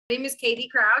My name is Katie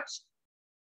Crouch.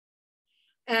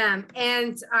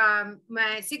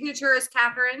 My signature is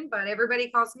Catherine, but everybody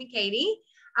calls me Katie.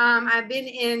 I've been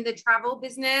in the travel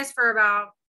business for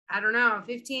about, I don't know,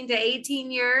 15 to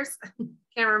 18 years.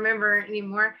 Can't remember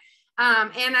anymore.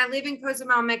 And I live in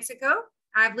Cozumel, Mexico.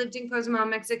 I've lived in Cozumel,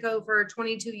 Mexico for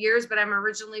 22 years, but I'm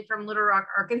originally from Little Rock,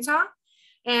 Arkansas.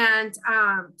 And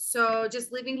so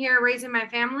just living here, raising my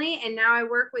family. And now I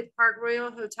work with Park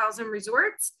Royal Hotels and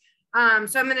Resorts.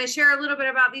 So I'm going to share a little bit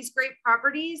about these great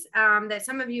properties that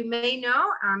some of you may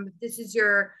know. If this is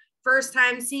your first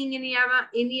time seeing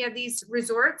any of these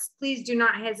resorts, please do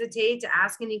not hesitate to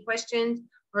ask any questions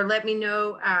or let me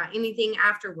know anything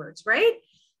afterwards, right?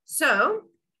 So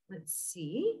let's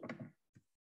see.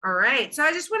 All right, so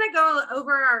I just want to go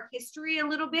over our history a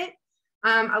little bit.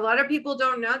 A lot of people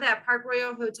don't know that Park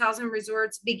Royal Hotels and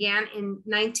Resorts began in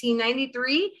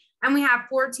 1993. And we have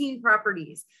 14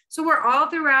 properties. So we're all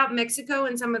throughout Mexico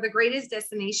and some of the greatest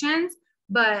destinations,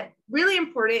 but really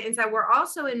important is that we're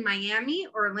also in Miami,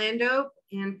 Orlando,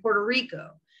 and Puerto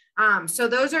Rico. So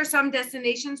those are some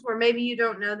destinations where maybe you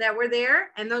don't know that we're there.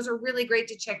 And those are really great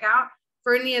to check out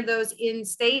for any of those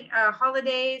in-state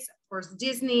holidays. Of course,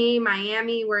 Disney,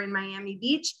 Miami, we're in Miami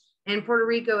Beach, and Puerto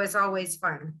Rico is always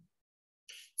fun.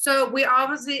 So we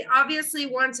obviously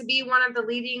want to be one of the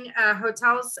leading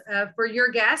hotels for your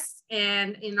guests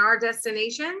and in our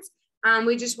destinations.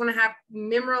 We just want to have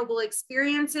memorable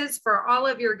experiences for all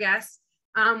of your guests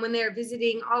when they're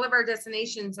visiting all of our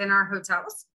destinations and our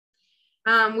hotels.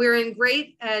 We're in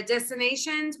great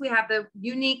destinations. We have the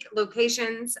unique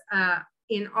locations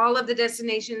in all of the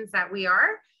destinations that we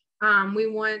are. We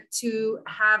want to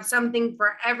have something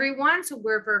for everyone. So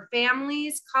we're for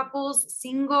families, couples,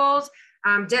 singles,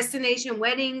 destination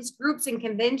weddings, groups and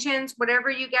conventions,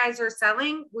 whatever you guys are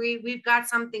selling, we've got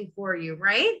something for you,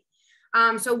 right?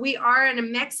 So we are in a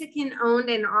Mexican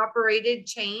owned and operated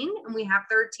chain, and we have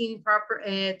 13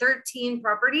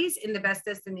 properties in the best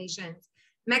destinations: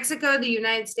 Mexico, the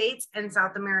United States, and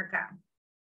South America.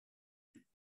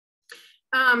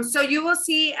 So you will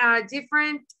see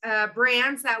different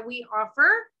brands that we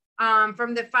offer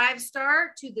from the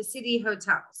 5-star to the city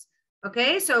hotels.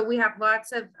 Okay, so we have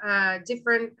lots of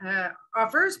different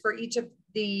offers for each of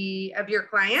your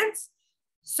clients.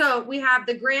 So we have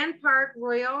the Grand Park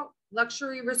Royal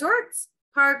Luxury Resorts,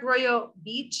 Park Royal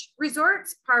Beach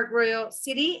Resorts, Park Royal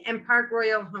City, and Park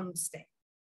Royal Homestay.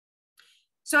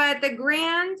 So at the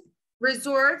Grand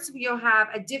Resorts, you'll have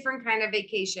a different kind of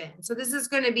vacation. So this is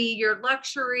going to be your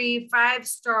luxury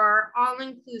 5-star,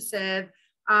 all-inclusive,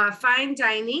 fine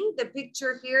dining. The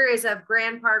picture here is of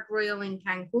Grand Park Royal in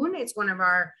Cancun. It's one of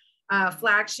our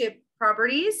flagship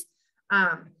properties.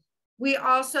 We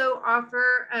also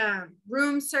offer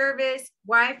room service,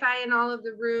 Wi-Fi in all of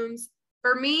the rooms.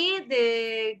 For me,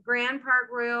 the Grand Park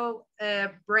Royal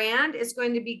brand is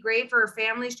going to be great for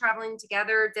families traveling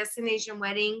together, destination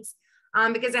weddings,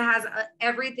 because it has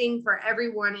everything for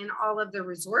everyone in all of the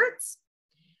resorts.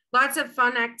 Lots of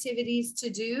fun activities to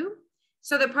do.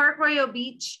 So the Park Royal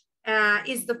Beach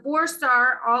is the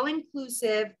 4-star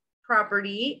all-inclusive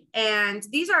property. And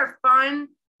these are fun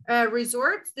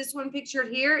resorts. This one pictured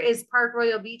here is Park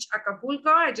Royal Beach,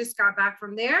 Acapulco. I just got back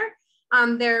from there.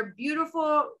 They're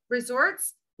beautiful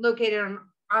resorts located on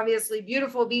obviously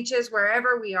beautiful beaches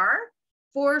wherever we are.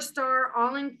 4-star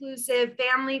all-inclusive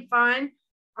family fun.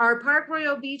 Our Park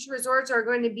Royal Beach resorts are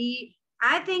going to be,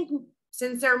 I think,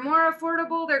 since they're more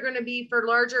affordable, they're going to be for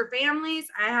larger families.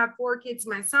 I have 4 kids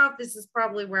myself. This is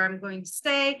probably where I'm going to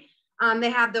stay. They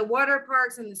have the water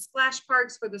parks and the splash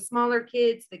parks for the smaller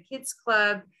kids, the kids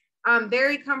club,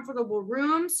 very comfortable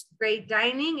rooms, great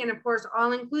dining, and of course,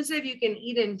 all inclusive. You can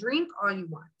eat and drink all you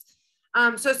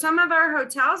want. So some of our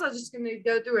hotels, I'm just going to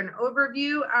go through an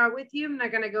overview with you. I'm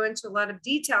not going to go into a lot of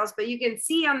details, but you can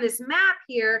see on this map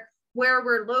here where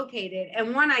we're located.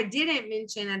 And one I didn't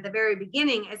mention at the very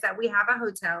beginning is that we have a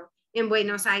hotel in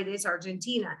Buenos Aires,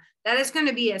 Argentina. That is going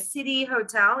to be a city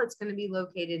hotel. It's going to be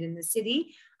located in the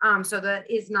city. So that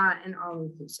is not an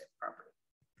all-inclusive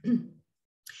property.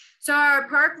 So our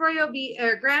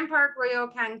Grand Park Royal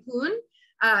Cancun,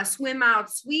 swim out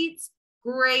suites,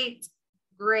 great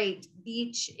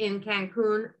beach in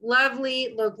Cancun,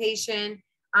 lovely location.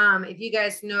 If you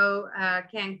guys know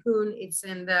Cancun, it's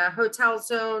in the hotel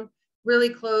zone, really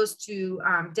close to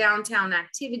downtown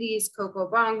activities, Coco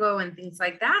Bongo and things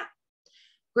like that.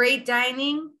 Great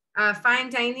dining, fine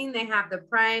dining. They have the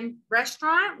Prime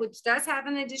restaurant, which does have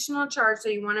an additional charge. So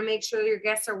you want to make sure your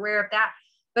guests are aware of that.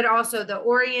 But also the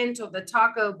Oriental, the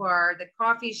taco bar, the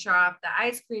coffee shop, the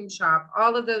ice cream shop,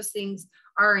 all of those things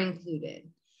are included.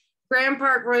 Grand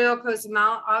Park Royal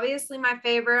Cozumel, obviously my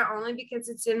favorite, only because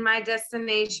it's in my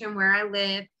destination where I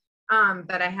live.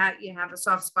 But you have a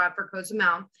soft spot for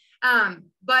Cozumel.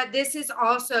 But this is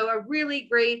also a really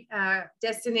great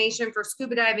destination for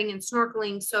scuba diving and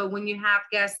snorkeling. So when you have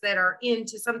guests that are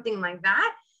into something like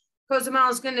that, Cozumel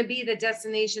is going to be the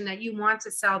destination that you want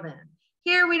to sell them.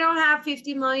 Here, we don't have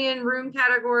 50 million room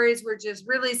categories. We're just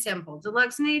really simple.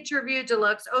 Deluxe nature view,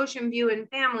 deluxe ocean view, and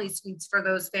family suites for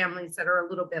those families that are a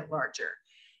little bit larger.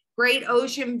 Great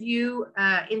ocean view,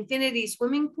 infinity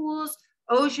swimming pools,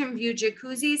 ocean view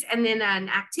jacuzzis, and then an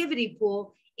activity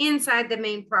pool inside the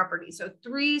main property. So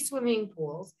 3 swimming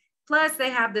pools, plus they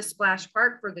have the splash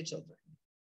park for the children.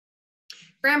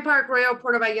 Grand Park Royal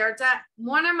Puerto Vallarta,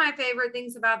 one of my favorite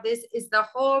things about this is the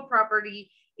whole property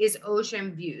is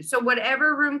ocean view. So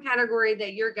whatever room category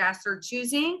that your guests are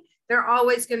choosing, they're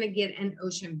always going to get an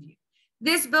ocean view.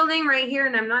 This building right here,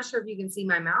 and I'm not sure if you can see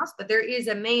my mouse, but there is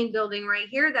a main building right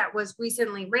here that was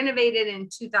recently renovated in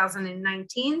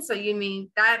 2019. So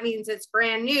that means it's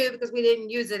brand new because we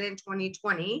didn't use it in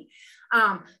 2020.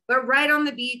 But right on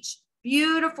the beach,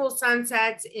 beautiful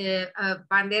sunsets of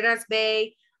Banderas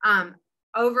Bay,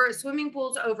 over swimming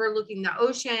pools overlooking the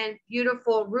ocean,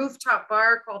 beautiful rooftop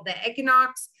bar called the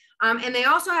Equinox. And they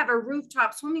also have a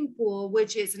rooftop swimming pool,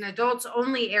 which is an adults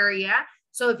only area.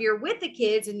 So if you're with the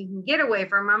kids and you can get away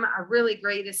from them, a really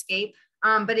great escape.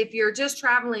 But if you're just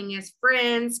traveling as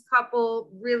friends, couple,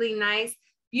 really nice,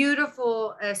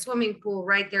 beautiful swimming pool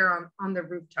right there on the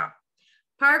rooftop.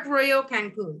 Park Royal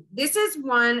Cancun. This is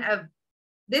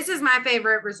my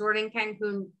favorite resort in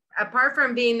Cancun. Apart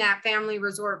from being that family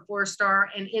resort 4-star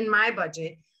and in my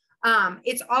budget,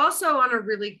 it's also on a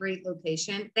really great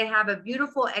location. They have a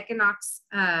beautiful Equinox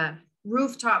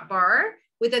rooftop bar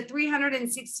with a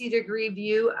 360-degree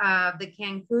view of the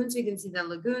Cancun. So you can see the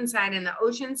lagoon side and the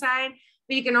ocean side,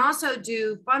 but you can also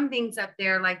do fun things up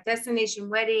there like destination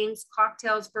weddings,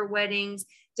 cocktails for weddings,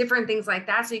 different things like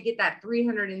that. So you get that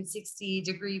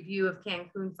 360-degree view of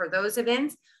Cancun for those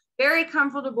events. Very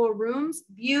comfortable rooms,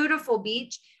 beautiful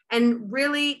beach, and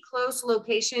really close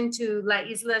location to La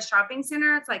Isla Shopping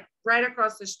Center. It's like right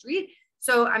across the street.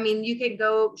 So, I mean, you can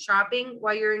go shopping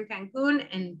while you're in Cancun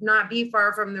and not be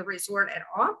far from the resort at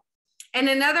all. And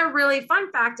another really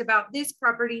fun fact about this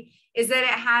property is that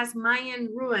it has Mayan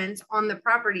ruins on the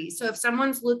property. So if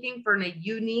someone's looking for a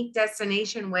unique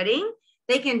destination wedding,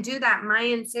 they can do that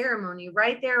Mayan ceremony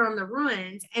right there on the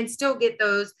ruins and still get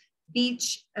those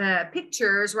beach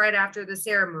pictures right after the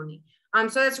ceremony.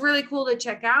 So that's really cool to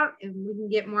check out, and we can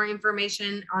get more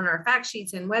information on our fact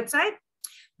sheets and website.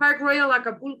 Park Royal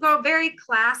Acapulco, very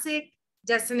classic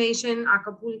destination,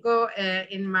 Acapulco,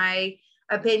 in my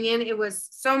opinion. It was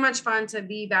so much fun to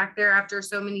be back there after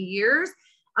so many years.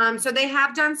 So they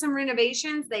have done some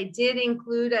renovations. They did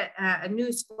include a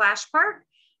new splash park,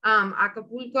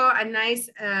 Acapulco, a nice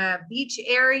beach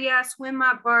area, swim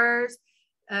up bars,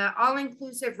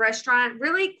 all-inclusive restaurant,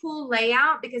 really cool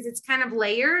layout because it's kind of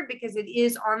layered because it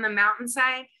is on the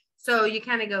mountainside. So you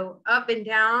kind of go up and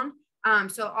down.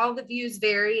 So all the views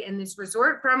vary in this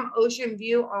resort from ocean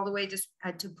view all the way just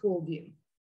to pool view.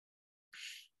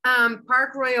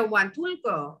 Park Royal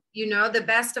Huatulco, the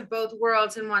best of both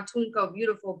worlds in Huatulco,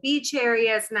 beautiful beach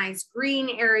areas, nice green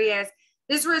areas.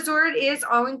 This resort is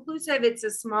all-inclusive. It's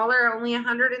a smaller, only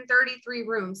 133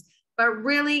 rooms, but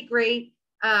really great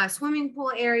swimming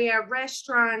pool area,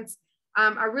 restaurants,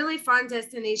 a really fun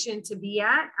destination to be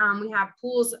at. We have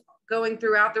pools going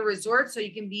throughout the resort, so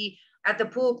you can be at the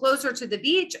pool closer to the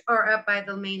beach or up by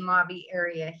the main lobby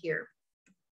area here.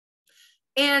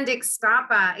 And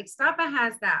Ixtapa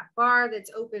has that bar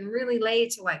that's open really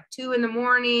late to like 2 in the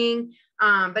morning,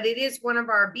 but it is one of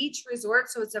our beach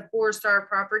resorts, so it's a 4-star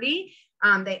property.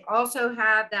 They also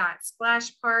have that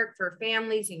splash park for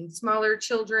families and smaller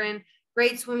children,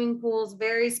 great swimming pools,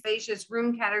 very spacious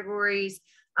room categories,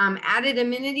 added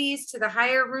amenities to the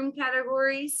higher room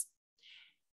categories.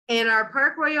 And our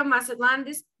Park Royal Mazatlan,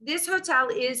 this hotel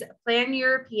is Plan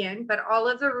European, but all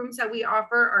of the rooms that we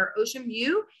offer are ocean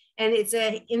view, and it's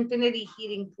an infinity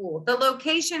heating pool. The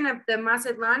location of the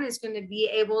Mazatlan is going to be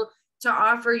able to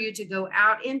offer you to go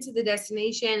out into the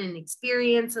destination and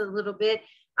experience a little bit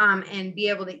and be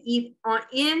able to eat on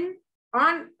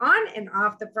and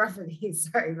off the property.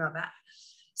 Sorry about that.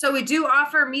 So we do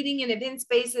offer meeting and event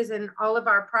spaces in all of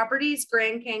our properties,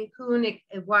 Grand Cancun,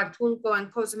 Huatulco,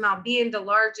 and Cozumel being the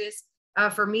largest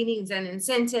for meetings and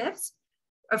incentives.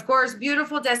 Of course,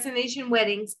 beautiful destination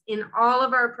weddings in all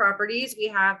of our properties. We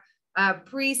have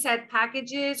preset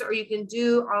packages, or you can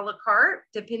do a la carte,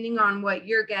 depending on what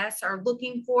your guests are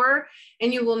looking for.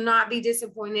 And you will not be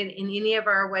disappointed in any of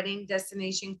our wedding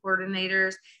destination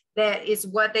coordinators. That is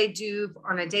what they do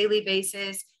on a daily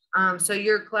basis. So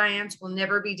your clients will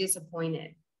never be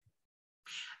disappointed.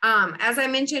 As I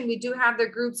mentioned, we do have the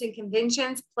groups and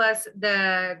conventions, plus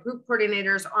the group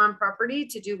coordinators on property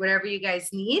to do whatever you guys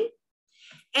need.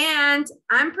 And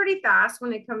I'm pretty fast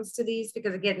when it comes to these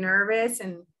because I get nervous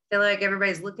and feel like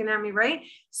everybody's looking at me, right?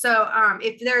 So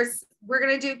we're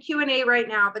going to do Q&A right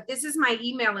now, but this is my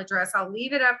email address. I'll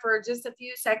leave it up for just a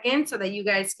few seconds so that you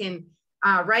guys can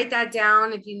write that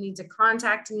down. If you need to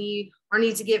contact me or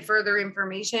need to get further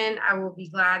information, I will be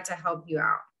glad to help you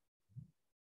out.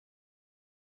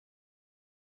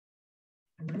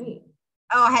 All right.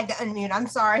 Oh, I had to unmute. I'm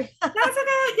sorry. That's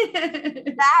okay.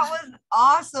 That was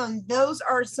awesome. Those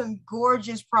are some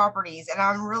gorgeous properties, and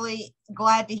I'm really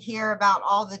glad to hear about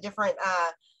all the different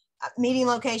meeting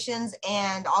locations,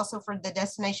 and also for the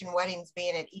destination weddings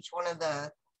being at each one of the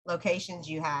locations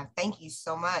you have. Thank you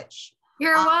so much.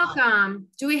 You're welcome.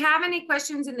 Do we have any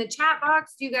questions in the chat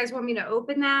box? Do you guys want me to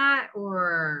open that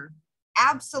or?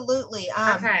 Absolutely.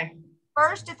 Okay.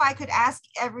 First, if I could ask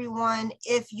everyone,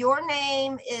 if your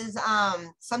name is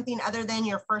something other than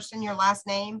your first and your last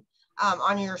name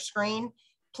on your screen,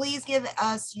 please give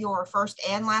us your first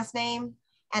and last name.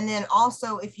 And then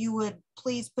also, if you would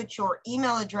please put your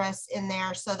email address in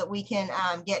there so that we can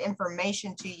get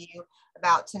information to you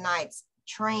about tonight's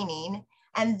training.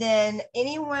 And then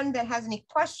anyone that has any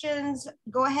questions,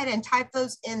 go ahead and type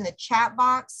those in the chat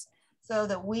box so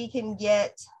that we can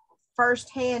get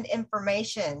firsthand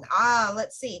information.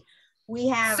 Let's see. We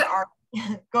have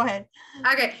go ahead.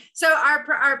 Okay. So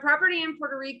our property in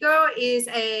Puerto Rico is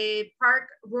a Park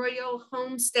Royal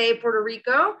Homestay Puerto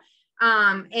Rico.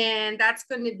 And that's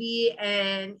going to be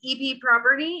an EP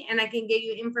property, and I can get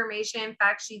you information,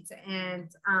 fact sheets,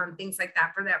 and things like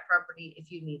that for that property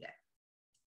if you need it.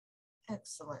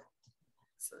 Excellent.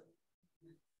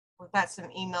 We've got some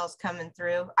emails coming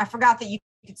through. I forgot that you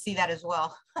could see that as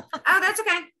well. Oh, that's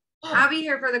okay. I'll be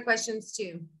here for the questions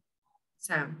too.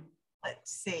 So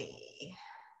let's see.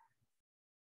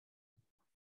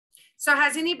 So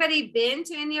has anybody been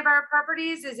to any of our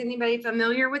properties? Is anybody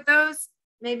familiar with those?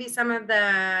 Maybe some of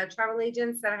the travel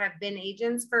agents that have been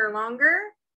agents for longer.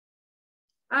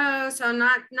 Oh, so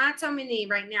not so many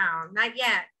right now. Not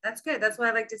yet. That's good. That's what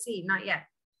I like to see. Not yet.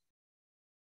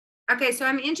 Okay, so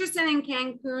I'm interested in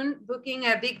Cancun booking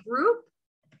a big group.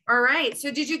 All right.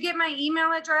 So did you get my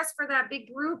email address for that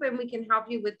big group, and we can help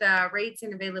you with the rates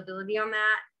and availability on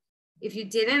that? If you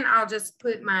didn't, I'll just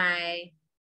put my,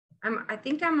 I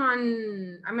think I'm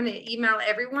going to email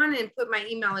everyone and put my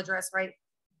email address right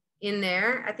in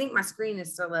there. I think my screen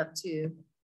is still up too,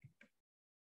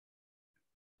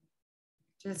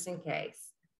 just in case.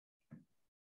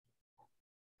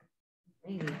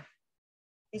 Maybe.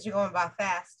 These are going by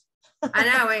fast. I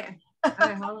know. Wait.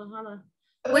 Okay, hold on.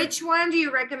 Which one do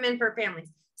you recommend for families?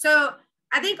 So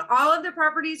I think all of the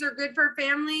properties are good for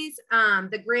families.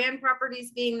 The grand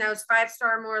properties being those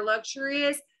 5-star, more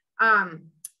luxurious.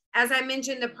 As I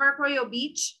mentioned, the Park Royal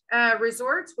Beach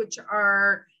resorts, which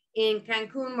are in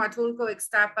Cancun, Huatulco,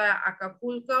 Ixtapa,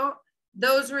 Acapulco.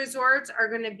 Those resorts are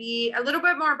going to be a little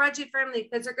bit more budget friendly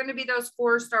because they're going to be those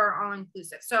 4-star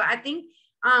all-inclusive. So I think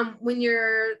when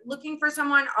you're looking for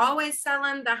someone, always sell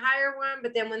them the higher one,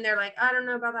 but then when they're like, I don't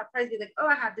know about that price, be like, oh,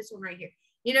 I have this one right here.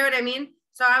 You know what I mean?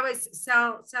 So I always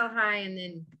sell high and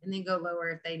then go lower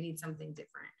if they need something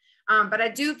different. But I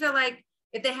do feel like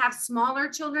if they have smaller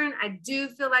children, I do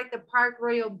feel like the Park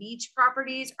Royal Beach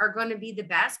properties are going to be the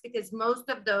best because most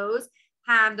of those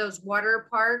have those water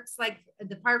parks. Like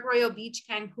the Park Royal Beach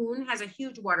Cancun has a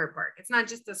huge water park. It's not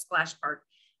just a splash park.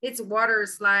 It's water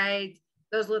slides,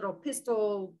 those little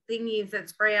pistol thingies that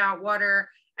spray out water.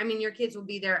 I mean, your kids will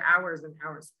be there hours and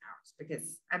hours and hours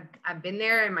because I've been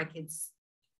there and my kids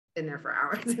been there for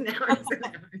hours and hours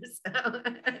and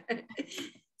hours.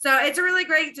 So it's a really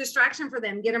great distraction for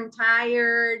them. Get them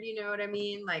tired, you know what I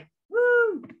mean? Like,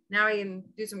 woo, now we can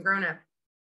do some grown-up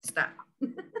stuff.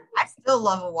 I still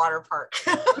love a water park.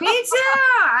 Me too.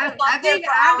 I've been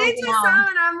to some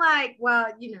and I'm like, well,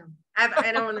 you know,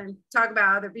 I don't want to talk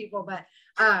about other people, but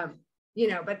you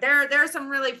know, but there are some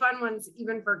really fun ones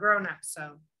even for grown-ups.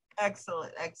 So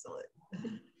excellent.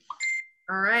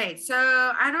 All right. So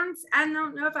I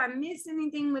don't know if I missed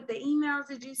anything with the emails.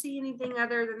 Did you see anything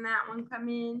other than that one come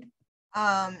in?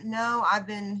 No, I've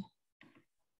been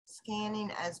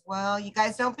scanning as well. You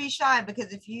guys don't be shy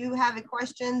because if you have a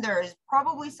question, there is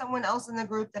probably someone else in the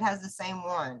group that has the same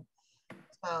one.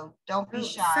 So don't be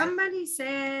shy. Somebody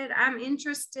said, I'm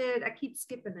interested. I keep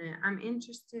skipping it. I'm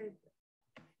interested.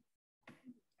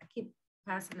 I keep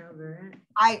passing over it.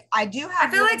 I do have.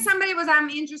 I feel like somebody was, I'm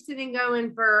interested in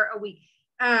going for a week.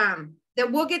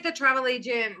 that we'll get the travel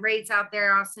agent rates out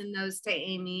there. I'll send those to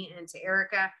Amy and to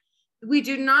Erica. We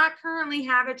do not currently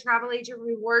have a travel agent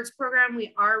rewards program.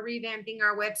 We are revamping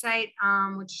our website,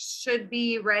 which should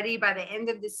be ready by the end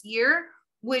of this year,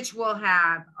 which will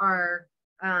have our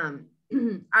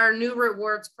our new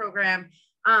rewards program.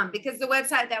 Because the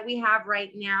website that we have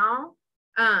right now,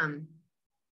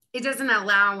 it doesn't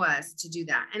allow us to do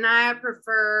that. And I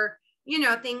prefer, you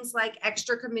know, things like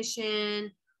extra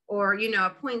commission or, you know,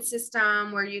 a point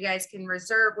system where you guys can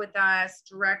reserve with us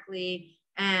directly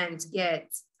and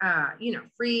get, you know,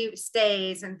 free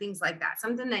stays and things like that.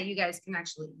 Something that you guys can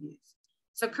actually use.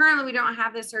 So currently we don't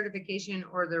have the certification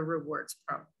or the rewards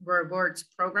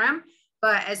program.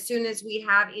 But as soon as we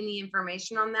have any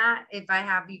information on that, if I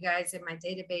have you guys in my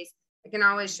database, I can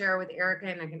always share it with Erica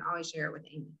and I can always share it with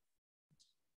Amy.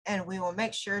 And we will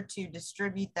make sure to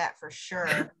distribute that for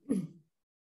sure.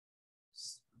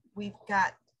 We've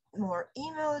got more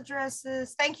email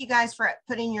addresses. Thank you guys for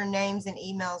putting your names and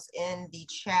emails in the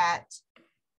chat.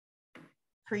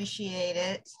 Appreciate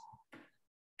it.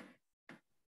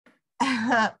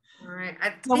 All right.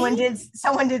 Someone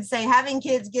did say having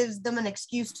kids gives them an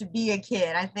excuse to be a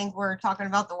kid. I think we're talking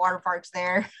about the water parks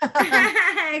there.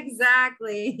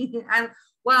 Exactly.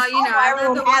 Well, you know, I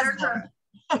love the water park.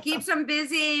 It keeps them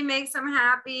busy, makes them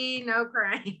happy, no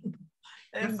crying.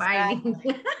 Exactly.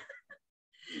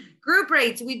 Group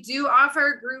rates. We do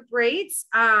offer group rates.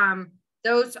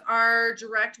 Those are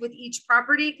direct with each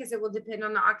property because it will depend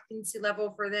on the occupancy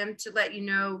level for them to let you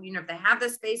know, if they have the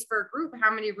space for a group,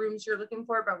 how many rooms you're looking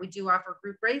for, but we do offer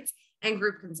group rates and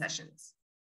group concessions.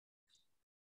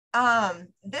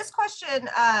 This question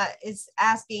is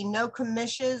asking no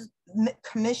commissions,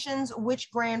 which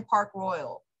Grand Park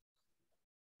Royal?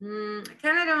 I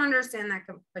kind of don't understand that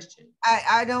question.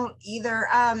 I don't either.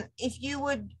 If you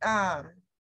would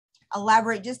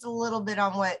elaborate just a little bit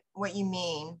on what you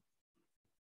mean.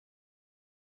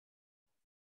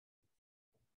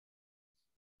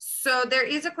 So there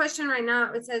is a question right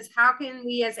now. It says, how can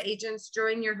we as agents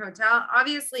join your hotel?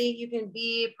 Obviously, you can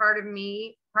be part of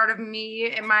me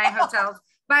in my hotels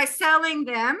by selling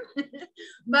them.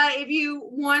 But if you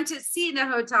want to see the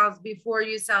hotels before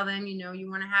you sell them, you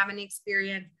want to have an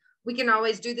experience, we can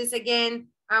always do this again.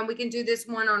 We can do this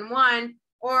one-on-one,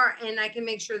 and I can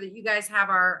make sure that you guys have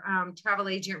our travel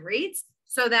agent rates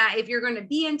so that if you're going to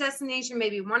be in destination,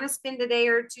 maybe want to spend a day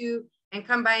or two and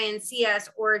come by and see us,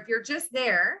 or if you're just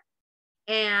there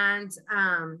and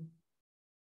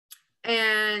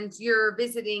you're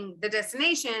visiting the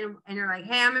destination and you're like,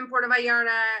 hey, I'm in Puerto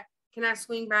Vallarta, can I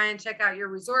swing by and check out your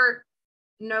resort?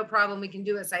 No problem. We can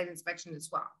do a site inspection as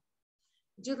well.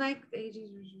 Would you like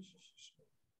agents?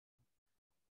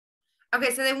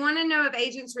 Okay, so they want to know if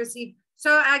agents receive.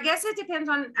 So I guess it depends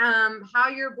on how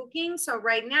you're booking. So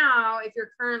right now, if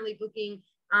you're currently booking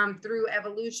through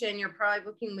Evolution, you're probably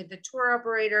booking with the tour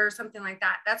operator or something like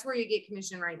that. That's where you get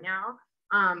commission right now.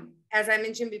 As I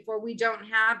mentioned before, we don't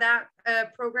have that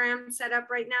program set up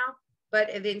right now, but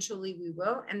eventually we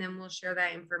will, and then we'll share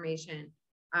that information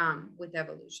with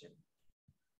Evolution.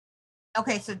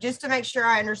 Okay, so just to make sure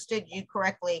I understood you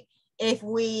correctly, if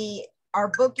we are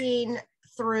booking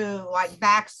through like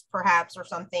Bax perhaps or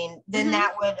something, then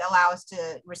that would allow us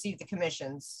to receive the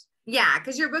commissions. Yeah,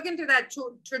 because you're booking through that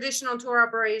traditional tour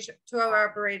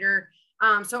operator.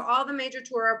 So all the major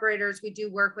tour operators, we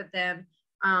do work with them.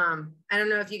 I don't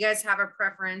know if you guys have a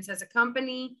preference as a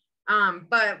company,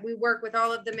 but we work with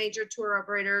all of the major tour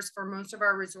operators for most of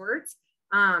our resorts.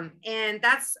 And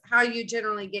that's how you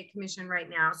generally get commission right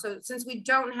now. So since we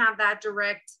don't have that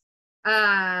direct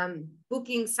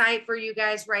booking site for you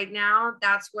guys right now,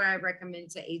 that's where I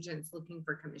recommend to agents looking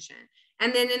for commission.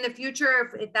 And then in the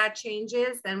future, if that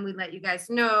changes, then we let you guys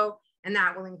know, and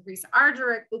that will increase our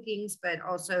direct bookings, but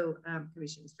also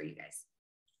commissions for you guys.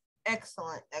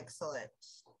 Excellent, excellent.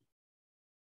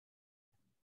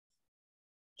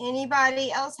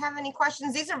 Anybody else have any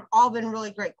questions? These have all been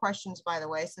really great questions, by the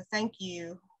way, so thank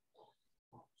you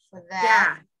for that.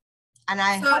 Yeah. And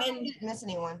I hope I didn't miss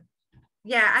anyone.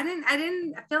 Yeah,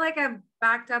 I feel like I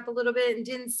backed up a little bit and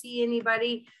didn't see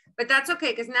anybody, but that's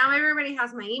okay because now everybody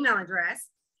has my email address.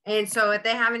 And so if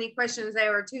they have any questions they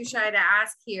were too shy to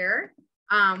ask here,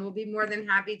 we'll be more than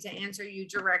happy to answer you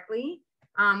directly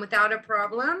without a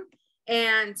problem.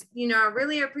 And, I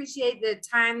really appreciate the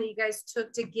time that you guys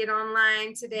took to get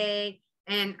online today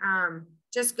and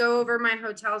just go over my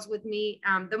hotels with me.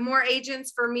 The more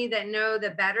agents for me that know, the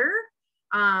better.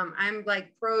 I'm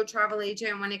like pro travel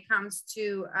agent when it comes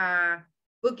to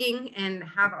booking and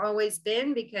have always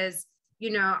been because,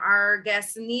 our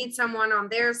guests need someone on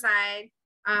their side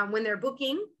when they're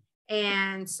booking.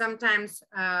 And sometimes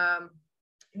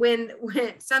when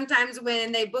sometimes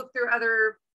when they book through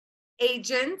other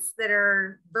agents that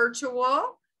are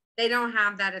virtual, they don't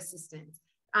have that assistance.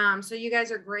 So you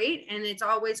guys are great. And it's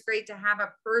always great to have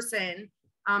a person,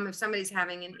 if somebody's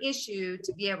having an issue,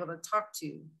 to be able to talk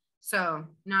to. So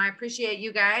no, I appreciate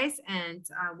you guys, and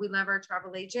we love our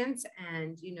travel agents.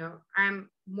 And, you know, I'm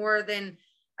more than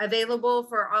available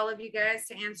for all of you guys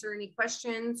to answer any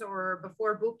questions, or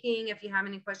before booking, if you have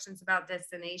any questions about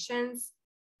destinations,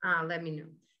 let me know.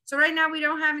 So right now we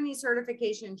don't have any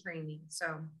certification training.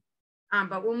 So,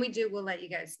 but when we do, we'll let you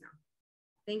guys know.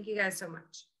 Thank you guys so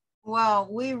much. Well,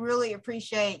 we really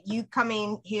appreciate you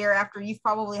coming here after you've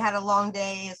probably had a long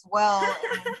day as well,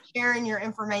 and sharing your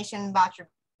information about your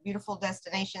beautiful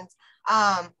destinations.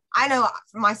 I know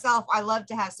for myself, I love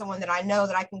to have someone that I know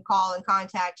that I can call and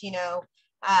contact,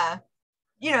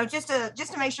 just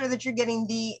to make sure that you're getting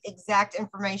the exact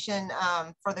information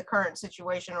for the current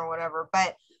situation or whatever.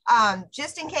 But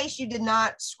just in case you did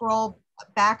not scroll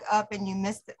back up and you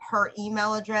missed her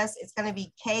email address, it's going to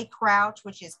be K Crouch,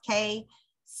 which is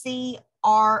KCROUCH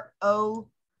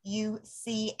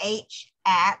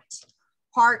at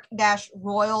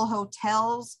Park-Royal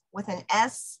Hotels with an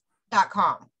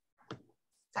S.com. Is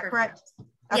that correct?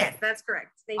 Okay. Yes, that's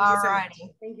correct. Thank you so much.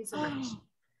 Thank you so much.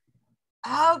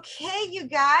 Okay, you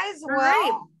guys. All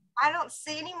right. I don't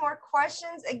see any more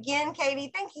questions. Again, Katie,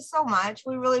 thank you so much.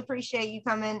 We really appreciate you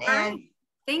coming. And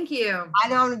thank you. I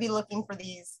know I'm going to be looking for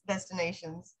these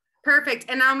destinations. Perfect.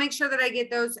 And I'll make sure that I get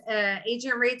those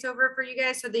agent rates over for you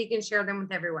guys so that you can share them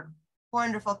with everyone.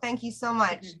 Wonderful. Thank you so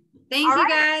much. Thank you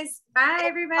guys. Bye,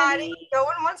 everybody.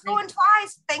 Going once, going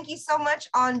twice. Thank you so much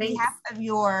on behalf of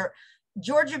your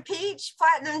Georgia Peach,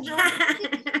 Platinum Georgia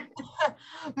Peach,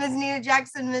 Ms. Nina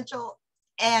Jackson Mitchell,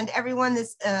 and everyone.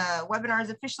 This webinar is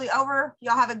officially over.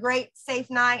 Y'all have a great, safe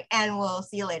night, and we'll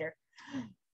see you later.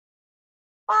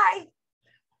 Bye.